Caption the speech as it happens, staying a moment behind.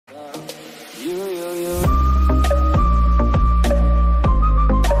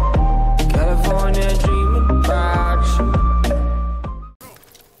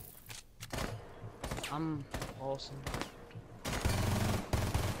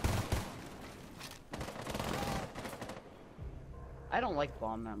I don't like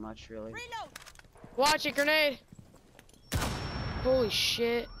bomb that much, really. Watch it, grenade. Holy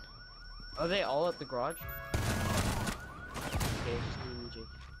shit. Are they all at the garage? Okay, just leave me, Jake.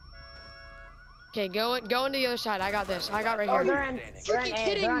 Okay, go into the other side. I got this. I got right Oh, here. they're in. Freaking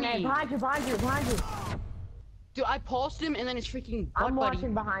kidding me! Behind you, behind you, behind you. Dude, I pulsed him and then his freaking butt I'm buddy.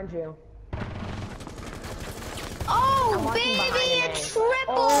 watching behind you. Oh, baby, a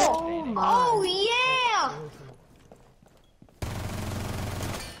triple! Oh, yeah!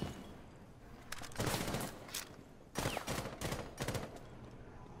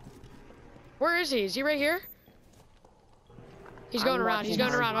 Where is he? Is he right here? He's going around. He's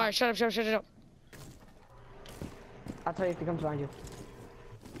going around. All right, shut up, shut up, shut up. I'll tell you if he comes behind you.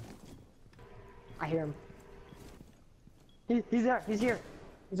 I hear him. He's there. He's here.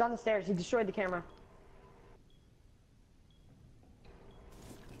 He's on the stairs. He destroyed the camera.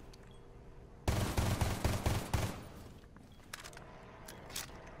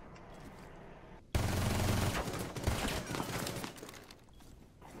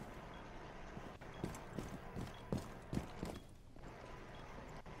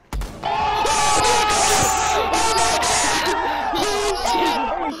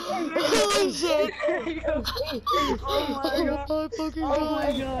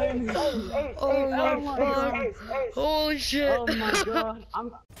 Holy shit. Oh my god.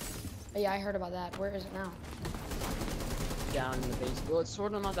 Yeah, I heard about that. Where is it now? Down in the basement. Well, it's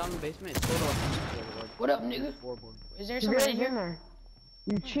sort of not down in the basement. It's sort of like on the floorboard. What up, nigga? Floorboard. Is there somebody in Kavira's here? in there.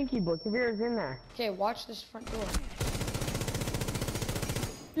 You chinky boy. Kavira's in there. Okay, watch this front door.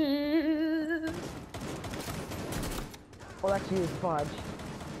 Oh, that's you, Fudge.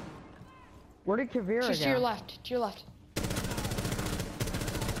 Where did Kavira go? She's to your left. To your left.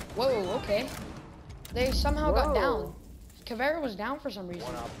 Whoa, okay. They somehow got down. Kavira was down for some reason.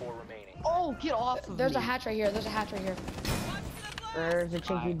 1 op 4 remaining. Oh, get off of There's me. a hatch right here. There's a hatch right here. There's a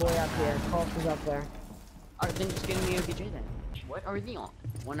chinky boy up here. Pulse is up there. Alright, then just give me OBJ then. What are they on?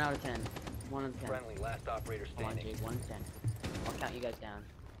 1 out of 10. 1 out of 10. Friendly, last operator Come on, standing. Jake. 1 in 10. I'll count you guys down.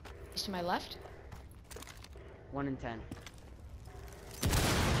 He's to my left. 1 in 10.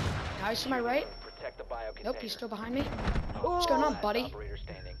 Now he's to my right. Protect the bio Nope, he's still behind me. container. What's going on, Last buddy? operator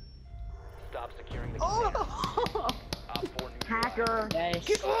standing. Stop securing the container. Oh! Op 4 neutralized. Hacker. Yes.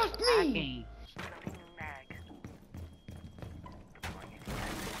 Get off me! Hacking.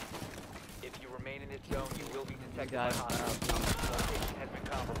 If you remain in this zone, you will be detected by Guys, hostiles. Location has been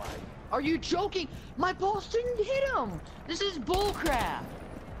compromised. Are you joking? My pulse didn't hit him! This is bullcrap!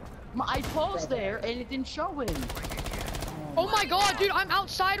 I paused there and it didn't show him. Oh my god, dude, I'm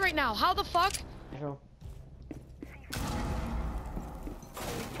outside right now. How the fuck?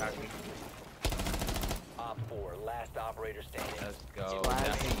 Op 4, last operator standing. Let's go.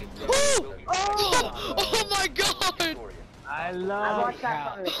 Oh my god! I I love watched that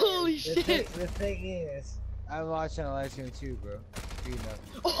Cal. from the Holy The shit! thing is, I'm watching a live stream too, bro. You know.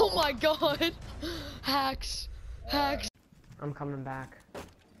 Oh my god! Hacks. Hacks. I'm coming back.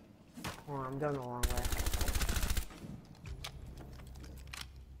 Oh, I'm going the long way.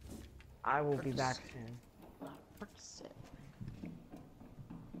 I will be back soon.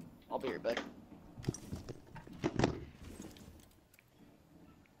 I'll be right back.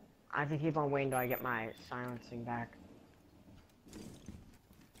 I have to keep on waiting till I get my silencing back.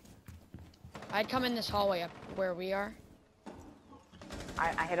 I'd come in this hallway up where we are.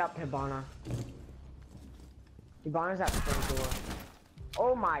 I hit up Hibana. Hibana's at the front door.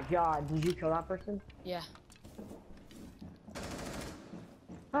 Oh my god, did you kill that person? Yeah.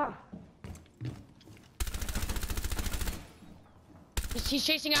 Ah. He's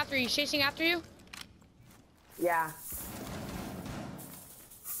chasing after you. He's chasing after you. Yeah.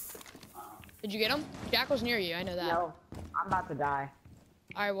 Did you get him? Jack was near you. I know that. No, I'm about to die.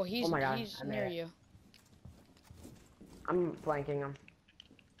 All right. Well, he's Oh my God, he's I made near it. you. I'm flanking him.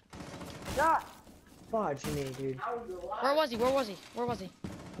 Ah! Fudge me, dude. Where was he? Where was he? Where was he?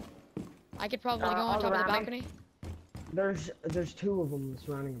 I could probably go on all top of the around me. balcony. There's 2 of them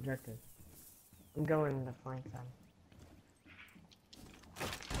surrounding objective. I'm going to flank them.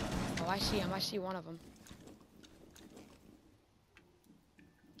 Oh, I see him. I see one of them.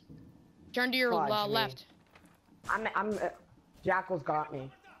 Turn to your Fudge me. left. Jackal's got me.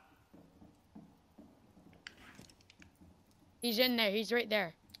 He's in there. He's right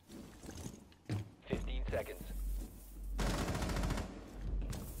there. 15 seconds.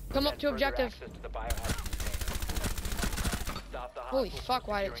 Come up to Further objective. access to the biohazard container. Stop the Holy hostiles fuck,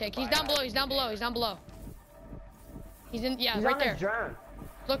 from why did it securing take? the He's down below. biohazard He's down below. container. He's down below. He's in. Yeah, He's right on there. his drone.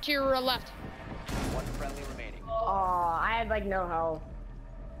 Look to your left. 1 friendly remaining. Oh, I had like no health.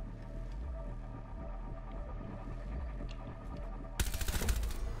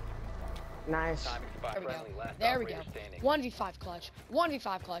 Nice. Time expired. There we go. Friendly, last There we go. operator standing. 1v5 clutch.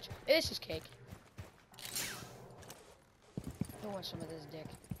 1v5 clutch. This is cake. Who wants some of this dick?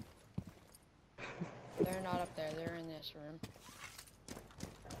 They're not up there. They're in this room.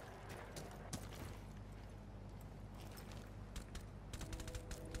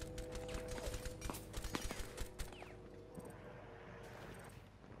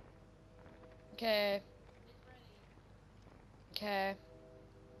 Okay. Okay.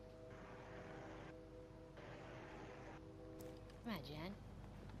 Come on, Jen.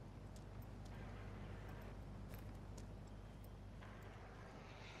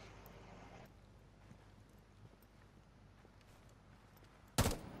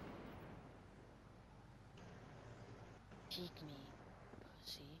 Peek me,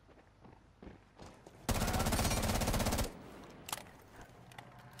 pussy.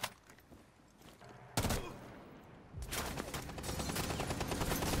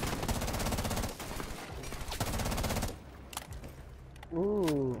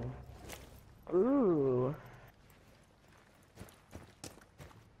 Ooh. Ooh.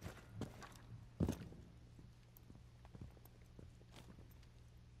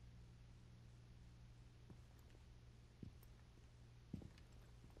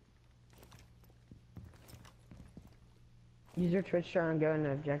 Use your Twitch chart and go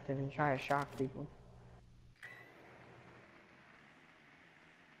into objective and try to shock people.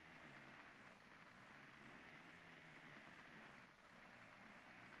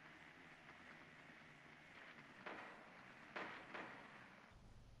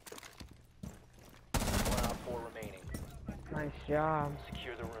 One out, 4 remaining. Nice job.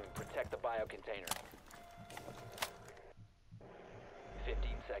 Secure the room. Protect the bio container.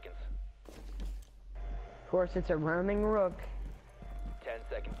 15 seconds. Of course, it's a roaming rook. 10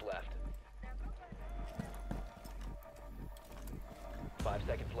 seconds left. 5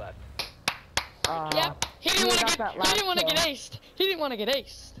 seconds left. Yep. He didn't want to get. He didn't want to get aced. He didn't want to get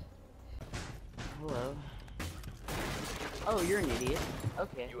aced. Hello. Oh, you're an idiot.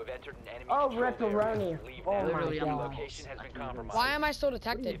 Okay. You have entered an enemy Oh, controlled area. ripperoni. Leave Oh now. my Literally, I'm god. Location has been compromised. Why am I still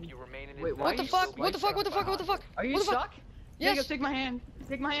detected? If you remain in this Wait, why What the you fuck? so What the fuck? What the fuck? What the fuck? Are you What the fuck? stuck? Yes. Jacob, take my hand.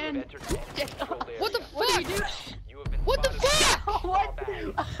 Take my You have hand. entered an enemy controlled area. What the What do fuck? you do? You have been What the spotted. fuck? Fall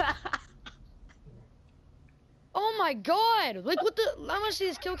back. Oh my god! Like what the? I want to see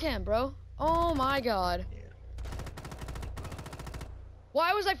this kill cam, bro. Oh my god.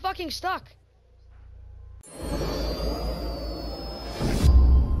 Why was I fucking stuck?